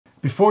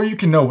Before you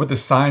can know what the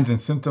signs and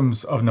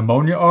symptoms of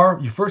pneumonia are,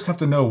 you first have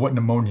to know what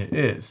pneumonia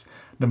is.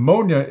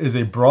 Pneumonia is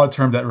a broad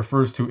term that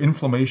refers to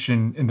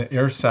inflammation in the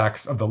air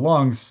sacs of the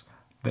lungs,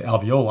 the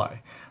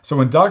alveoli. So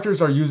when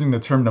doctors are using the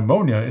term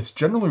pneumonia, it's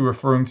generally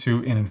referring to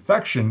an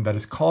infection that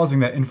is causing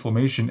that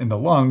inflammation in the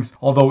lungs,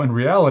 although in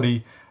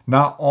reality,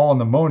 not all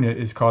pneumonia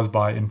is caused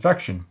by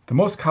infection. The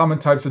most common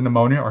types of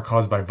pneumonia are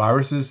caused by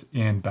viruses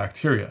and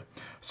bacteria.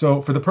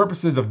 So for the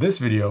purposes of this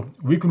video,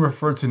 we can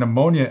refer to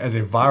pneumonia as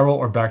a viral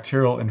or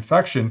bacterial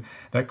infection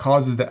that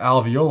causes the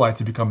alveoli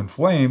to become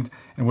inflamed,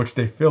 in which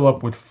they fill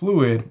up with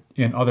fluid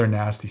and other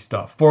nasty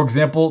stuff. For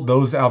example,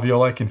 those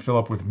alveoli can fill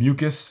up with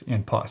mucus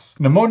and pus.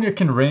 Pneumonia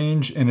can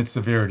range in its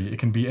severity. It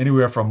can be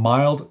anywhere from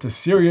mild to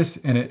serious,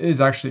 and it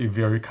is actually a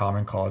very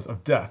common cause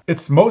of death.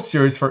 It's most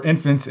serious for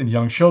infants and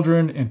young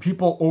children and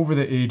people over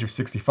the age of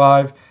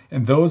 65,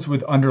 and those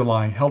with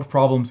underlying health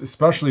problems,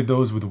 especially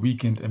those with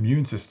weakened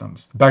immune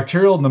systems.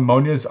 Bacterial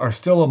pneumonias are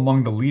still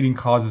among the leading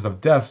causes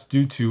of deaths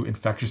due to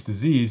infectious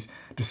disease,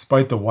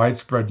 despite the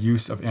widespread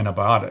use of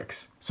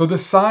antibiotics. So the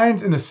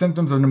signs and the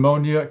symptoms of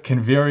pneumonia can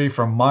vary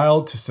from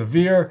mild to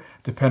severe,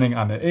 depending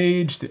on the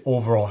age, the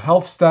overall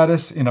health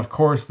status, and of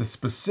course the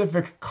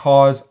specific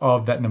cause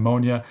of that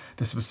pneumonia,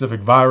 the specific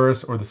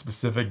virus or the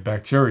specific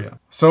bacteria.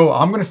 So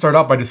I'm going to start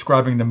out by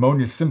describing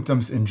pneumonia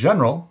symptoms in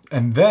general,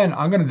 and then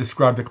I'm going to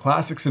describe the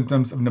classic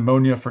symptoms of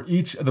pneumonia for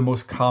each of the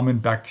most common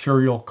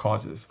bacterial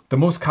causes. The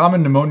most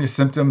common pneumonia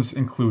symptoms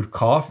include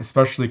cough,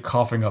 especially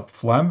coughing up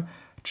phlegm,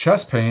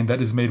 chest pain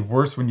that is made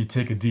worse when you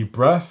take a deep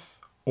breath,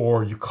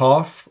 or you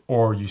cough,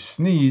 or you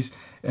sneeze,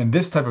 and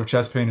this type of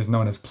chest pain is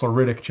known as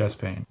pleuritic chest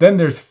pain. Then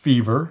there's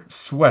fever,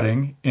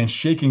 sweating, and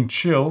shaking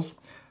chills,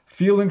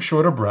 feeling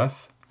short of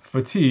breath,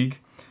 fatigue,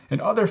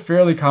 and other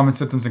fairly common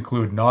symptoms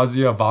include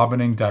nausea,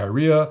 vomiting,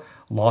 diarrhea,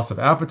 loss of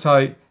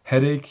appetite,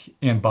 headache,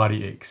 and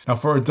body aches. Now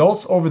for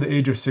adults over the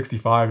age of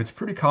 65, it's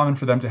pretty common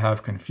for them to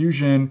have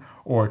confusion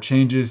or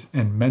changes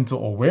in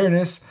mental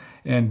awareness,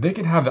 and they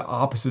can have the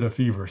opposite of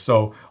fever,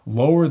 so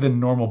lower than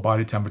normal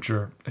body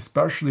temperature,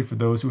 especially for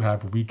those who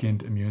have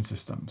weakened immune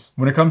systems.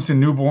 When it comes to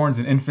newborns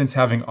and infants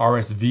having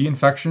RSV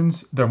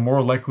infections, they're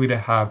more likely to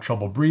have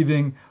trouble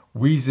breathing,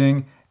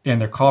 wheezing,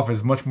 and their cough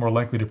is much more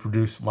likely to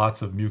produce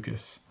lots of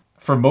mucus.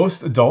 For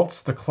most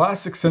adults, the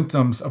classic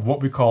symptoms of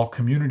what we call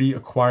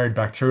community-acquired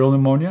bacterial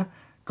pneumonia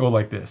go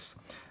like this.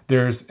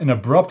 There's an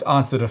abrupt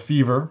onset of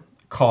fever,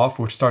 cough,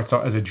 which starts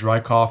out as a dry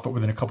cough, but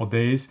within a couple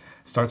days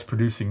starts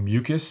producing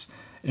mucus,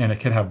 and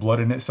it can have blood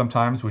in it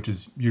sometimes, which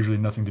is usually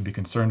nothing to be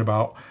concerned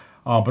about.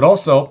 But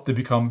also, they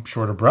become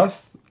short of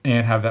breath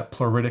and have that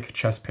pleuritic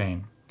chest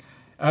pain.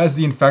 As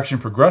the infection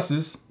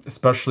progresses,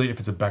 especially if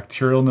it's a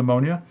bacterial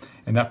pneumonia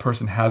and that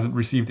person hasn't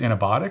received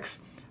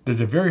antibiotics, there's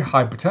a very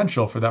high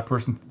potential for that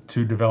person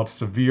to develop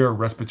severe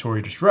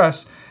respiratory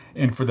distress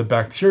and for the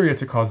bacteria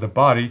to cause the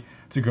body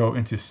to go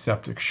into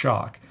septic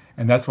shock.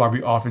 And that's why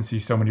we often see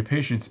so many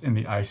patients in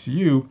the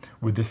ICU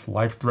with this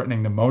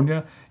life-threatening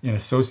pneumonia and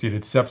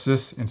associated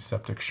sepsis and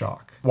septic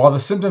shock. While the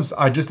symptoms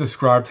I just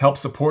described help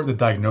support the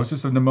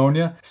diagnosis of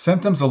pneumonia,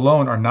 symptoms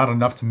alone are not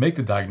enough to make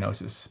the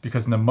diagnosis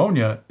because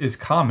pneumonia is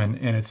common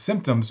and its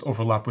symptoms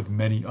overlap with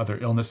many other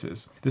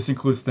illnesses. This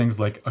includes things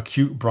like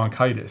acute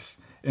bronchitis,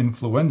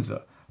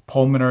 influenza,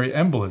 pulmonary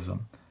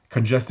embolism,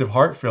 congestive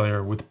heart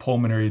failure with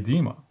pulmonary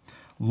edema,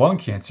 lung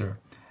cancer,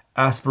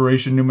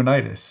 aspiration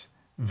pneumonitis,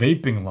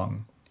 vaping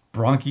lung,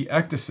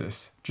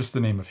 bronchiectasis, just to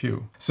name a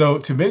few. So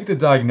to make the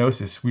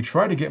diagnosis, we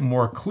try to get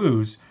more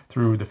clues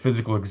through the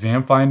physical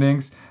exam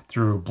findings,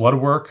 through blood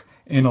work,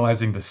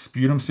 analyzing the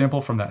sputum sample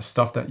from that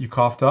stuff that you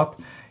coughed up,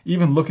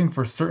 even looking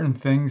for certain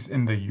things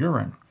in the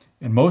urine.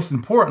 And most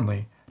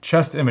importantly,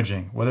 chest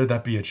imaging, whether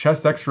that be a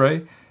chest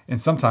x-ray and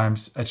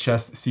sometimes a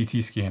chest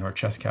CT scan or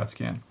chest CAT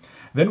scan.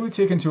 Then we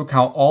take into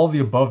account all the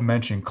above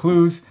mentioned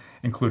clues,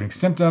 including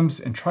symptoms,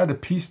 and try to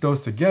piece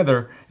those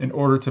together in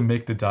order to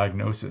make the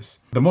diagnosis.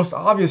 The most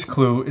obvious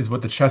clue is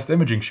what the chest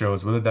imaging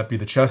shows, whether that be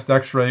the chest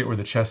x-ray or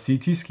the chest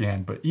CT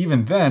scan, but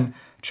even then,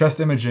 chest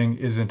imaging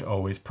isn't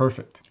always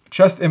perfect.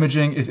 Chest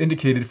imaging is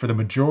indicated for the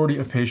majority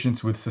of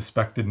patients with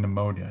suspected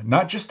pneumonia,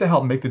 not just to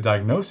help make the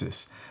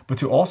diagnosis, but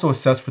to also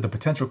assess for the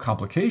potential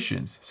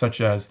complications,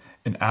 such as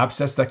an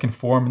abscess that can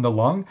form in the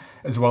lung,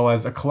 as well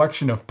as a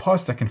collection of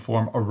pus that can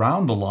form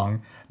around the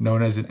lung,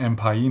 known as an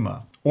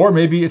empyema. Or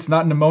maybe it's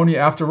not pneumonia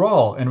after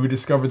all, and we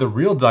discover the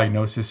real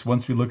diagnosis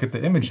once we look at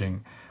the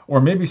imaging. Or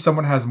maybe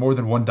someone has more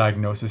than one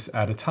diagnosis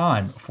at a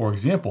time. For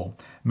example,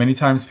 many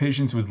times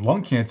patients with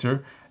lung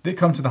cancer, they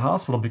come to the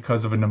hospital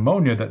because of a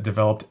pneumonia that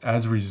developed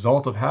as a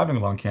result of having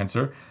lung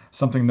cancer,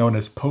 something known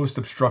as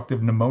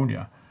post-obstructive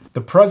pneumonia.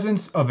 The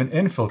presence of an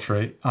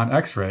infiltrate on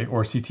X-ray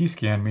or CT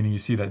scan, meaning you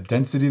see that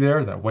density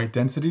there, that white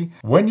density,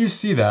 when you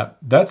see that,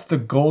 that's the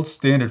gold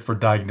standard for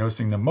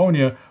diagnosing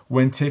pneumonia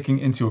when taking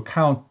into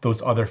account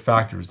those other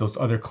factors, those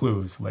other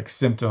clues like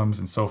symptoms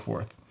and so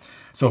forth.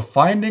 So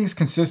findings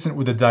consistent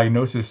with the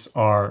diagnosis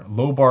are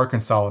lobar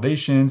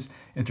consolidations,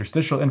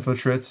 interstitial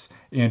infiltrates,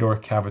 and/or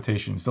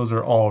cavitations. Those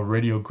are all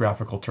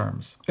radiographical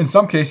terms. In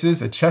some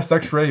cases, a chest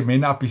X-ray may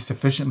not be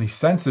sufficiently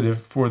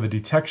sensitive for the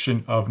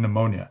detection of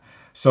pneumonia.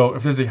 So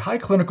if there's a high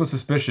clinical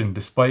suspicion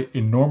despite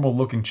a normal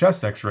looking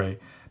chest x-ray,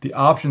 the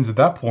options at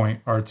that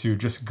point are to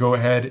just go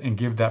ahead and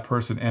give that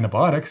person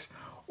antibiotics,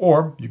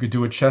 or you could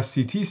do a chest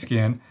CT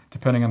scan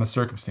depending on the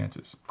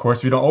circumstances. Of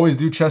course, we don't always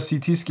do chest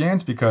CT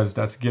scans because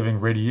that's giving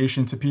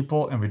radiation to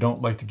people and we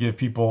don't like to give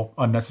people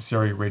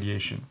unnecessary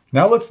radiation.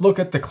 Now let's look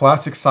at the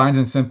classic signs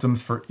and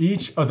symptoms for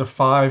each of the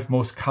 5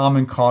 most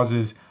common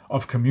causes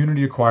of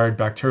community-acquired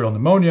bacterial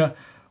pneumonia,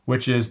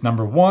 which is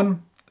number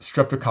 1,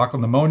 streptococcal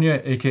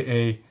pneumonia,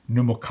 aka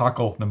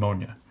pneumococcal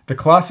pneumonia. The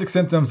classic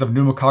symptoms of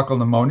pneumococcal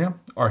pneumonia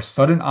are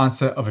sudden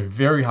onset of a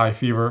very high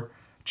fever,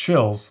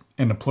 chills,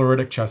 and a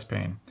pleuritic chest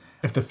pain.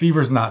 If the fever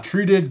is not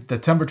treated, the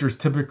temperatures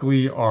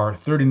typically are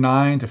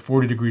 39 to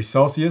 40 degrees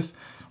Celsius,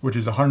 which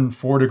is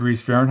 104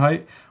 degrees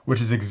Fahrenheit,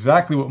 which is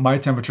exactly what my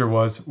temperature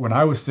was when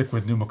I was sick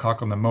with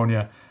pneumococcal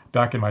pneumonia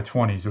back in my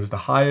 20s. It was the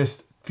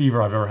highest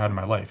fever I've ever had in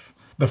my life.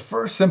 The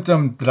first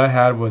symptom that I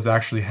had was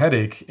actually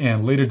headache,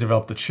 and later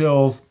developed the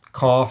chills,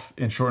 cough,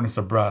 and shortness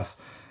of breath.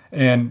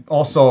 And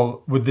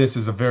also with this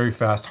is a very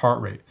fast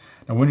heart rate.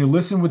 Now when you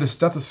listen with a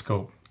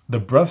stethoscope, the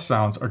breath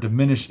sounds are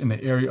diminished in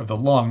the area of the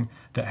lung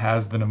that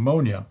has the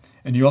pneumonia.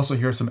 And you also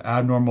hear some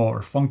abnormal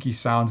or funky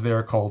sounds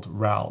there called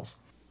rales.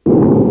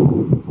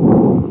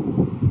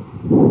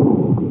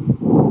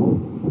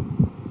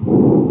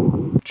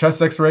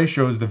 Chest x-ray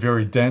shows the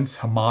very dense,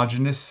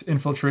 homogeneous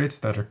infiltrates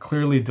that are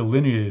clearly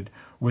delineated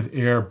with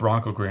air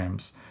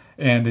bronchograms.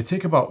 And they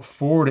take about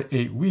 4 to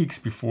 8 weeks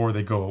before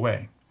they go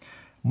away.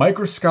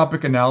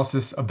 Microscopic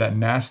analysis of that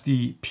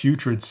nasty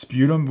putrid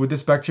sputum with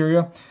this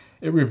bacteria,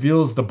 it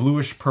reveals the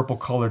bluish purple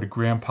colored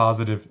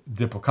gram-positive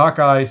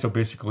diplococci. So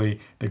basically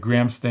the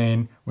gram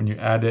stain, when you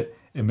add it,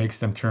 it makes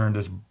them turn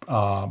this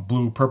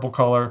blue-purple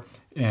color.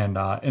 And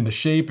in the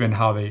shape and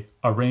how they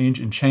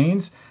arrange in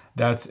chains,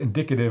 that's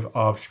indicative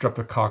of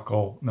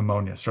streptococcal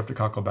pneumonia,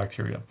 streptococcal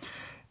bacteria.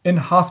 In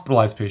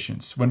hospitalized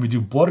patients, when we do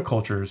blood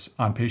cultures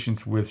on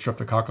patients with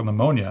streptococcal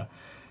pneumonia,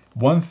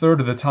 1/3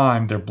 of the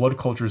time their blood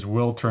cultures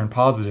will turn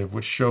positive,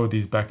 which show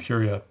these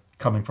bacteria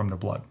coming from the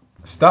blood.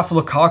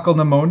 Staphylococcal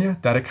pneumonia,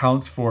 that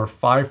accounts for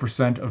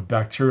 5% of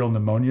bacterial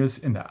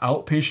pneumonias in the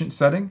outpatient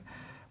setting.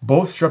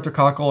 Both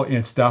streptococcal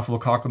and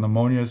staphylococcal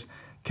pneumonias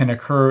can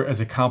occur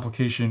as a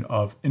complication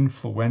of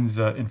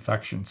influenza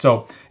infection.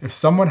 So if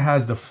someone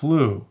has the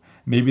flu,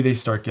 maybe they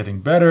start getting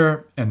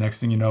better, and next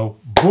thing you know,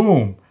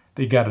 boom,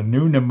 they got a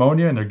new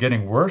pneumonia and they're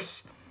getting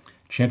worse.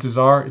 Chances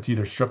are it's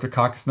either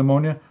streptococcus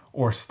pneumonia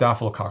or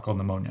staphylococcal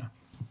pneumonia.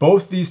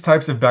 Both these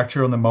types of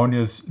bacterial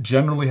pneumonias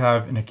generally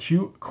have an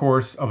acute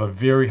course of a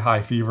very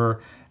high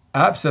fever.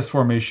 Abscess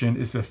formation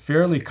is a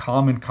fairly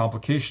common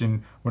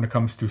complication when it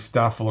comes to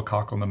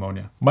staphylococcal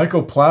pneumonia.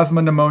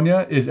 Mycoplasma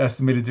pneumonia is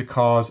estimated to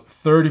cause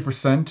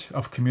 30%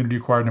 of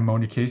community-acquired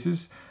pneumonia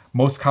cases,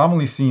 most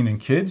commonly seen in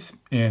kids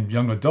and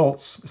young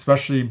adults,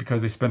 especially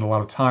because they spend a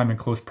lot of time in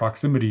close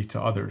proximity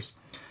to others.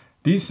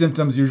 These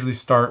symptoms usually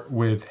start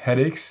with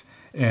headaches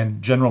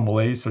and general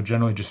malaise, so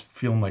generally just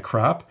feeling like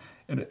crap,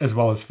 as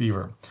well as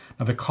fever.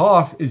 Now the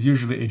cough is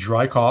usually a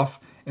dry cough,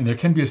 and there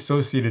can be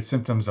associated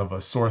symptoms of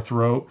a sore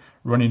throat,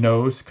 runny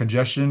nose,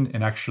 congestion,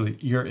 and actually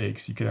ear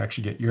aches. You can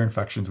actually get ear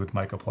infections with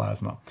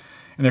mycoplasma.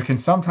 And there can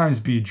sometimes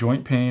be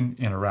joint pain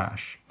and a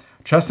rash.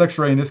 Chest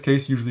x-ray in this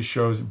case usually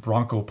shows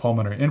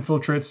bronchopulmonary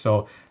infiltrates,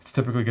 so it's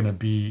typically going to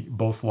be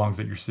both lungs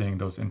that you're seeing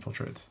those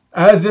infiltrates.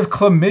 As if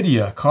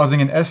chlamydia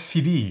causing an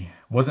STD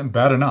wasn't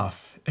bad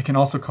enough, it can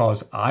also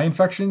cause eye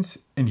infections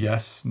and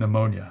yes,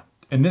 pneumonia.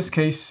 In this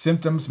case,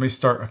 symptoms may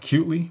start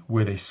acutely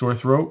with a sore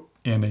throat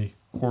and a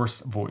hoarse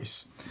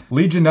voice.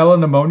 Legionella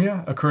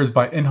pneumonia occurs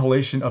by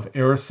inhalation of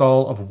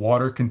aerosol of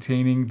water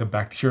containing the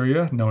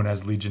bacteria known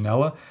as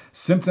Legionella.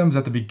 Symptoms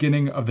at the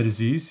beginning of the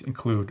disease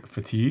include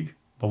fatigue,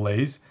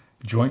 malaise,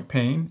 joint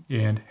pain,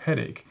 and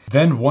headache.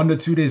 Then 1 to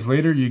 2 days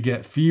later, you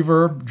get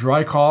fever,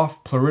 dry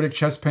cough, pleuritic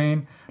chest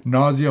pain,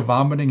 nausea,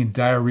 vomiting, and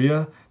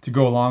diarrhea to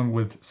go along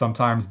with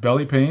sometimes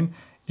belly pain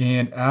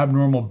and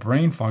abnormal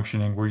brain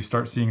functioning where you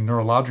start seeing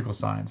neurological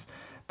signs.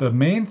 The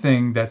main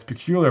thing that's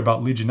peculiar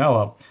about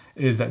Legionella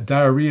is that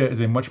diarrhea is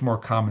a much more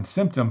common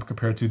symptom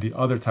compared to the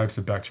other types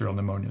of bacterial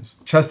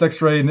pneumonias. Chest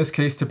x-ray in this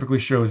case typically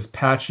shows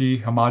patchy,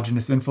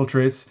 homogeneous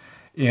infiltrates,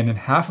 and in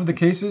half of the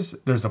cases,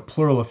 there's a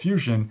pleural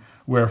effusion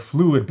where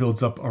fluid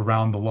builds up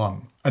around the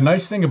lung. A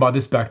nice thing about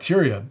this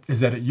bacteria is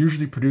that it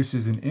usually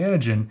produces an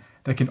antigen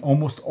that can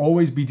almost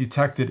always be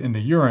detected in the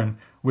urine,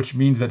 which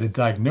means that a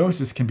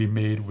diagnosis can be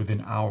made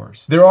within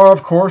hours. There are,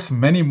 of course,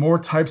 many more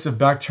types of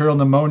bacterial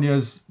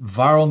pneumonias,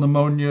 viral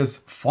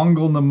pneumonias,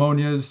 fungal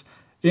pneumonias,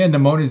 and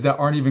pneumonias that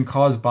aren't even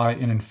caused by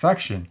an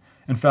infection.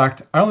 In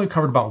fact, I only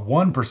covered about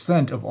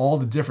 1% of all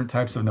the different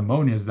types of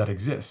pneumonias that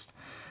exist.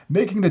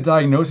 Making the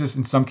diagnosis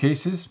in some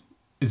cases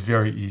is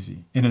very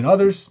easy, and in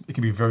others, it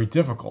can be very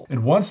difficult.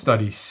 In one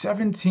study,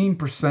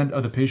 17%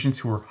 of the patients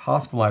who were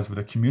hospitalized with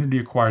a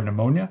community-acquired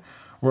pneumonia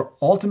were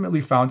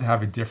ultimately found to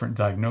have a different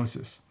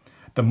diagnosis.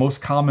 The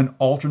most common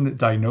alternate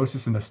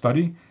diagnosis in the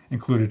study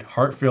included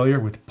heart failure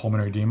with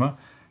pulmonary edema,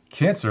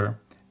 cancer,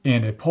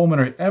 and a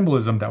pulmonary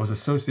embolism that was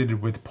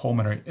associated with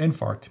pulmonary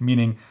infarct,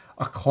 meaning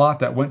a clot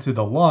that went to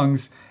the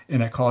lungs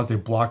and it caused a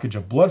blockage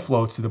of blood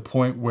flow to the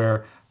point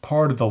where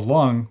part of the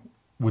lung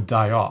would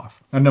die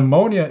off. Now,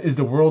 pneumonia is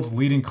the world's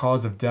leading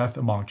cause of death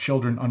among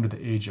children under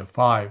the age of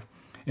 5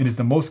 and is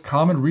the most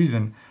common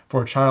reason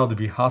for a child to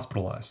be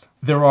hospitalized.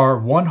 There are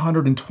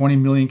 120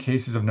 million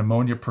cases of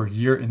pneumonia per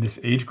year in this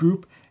age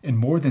group, and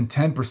more than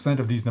 10%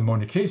 of these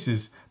pneumonia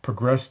cases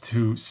progress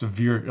to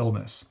severe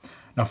illness.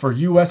 Now, for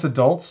US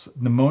adults,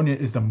 pneumonia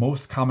is the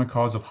most common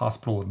cause of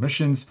hospital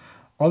admissions,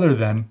 other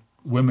than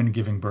women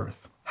giving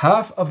birth.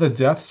 Half of the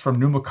deaths from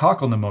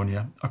pneumococcal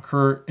pneumonia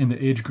occur in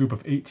the age group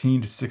of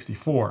 18 to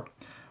 64.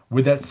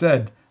 With that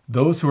said,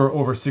 those who are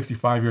over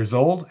 65 years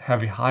old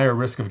have a higher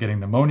risk of getting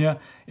pneumonia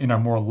and are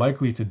more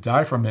likely to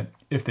die from it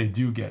if they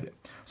do get it.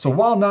 So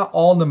while not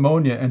all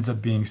pneumonia ends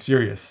up being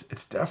serious,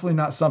 it's definitely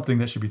not something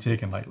that should be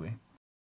taken lightly.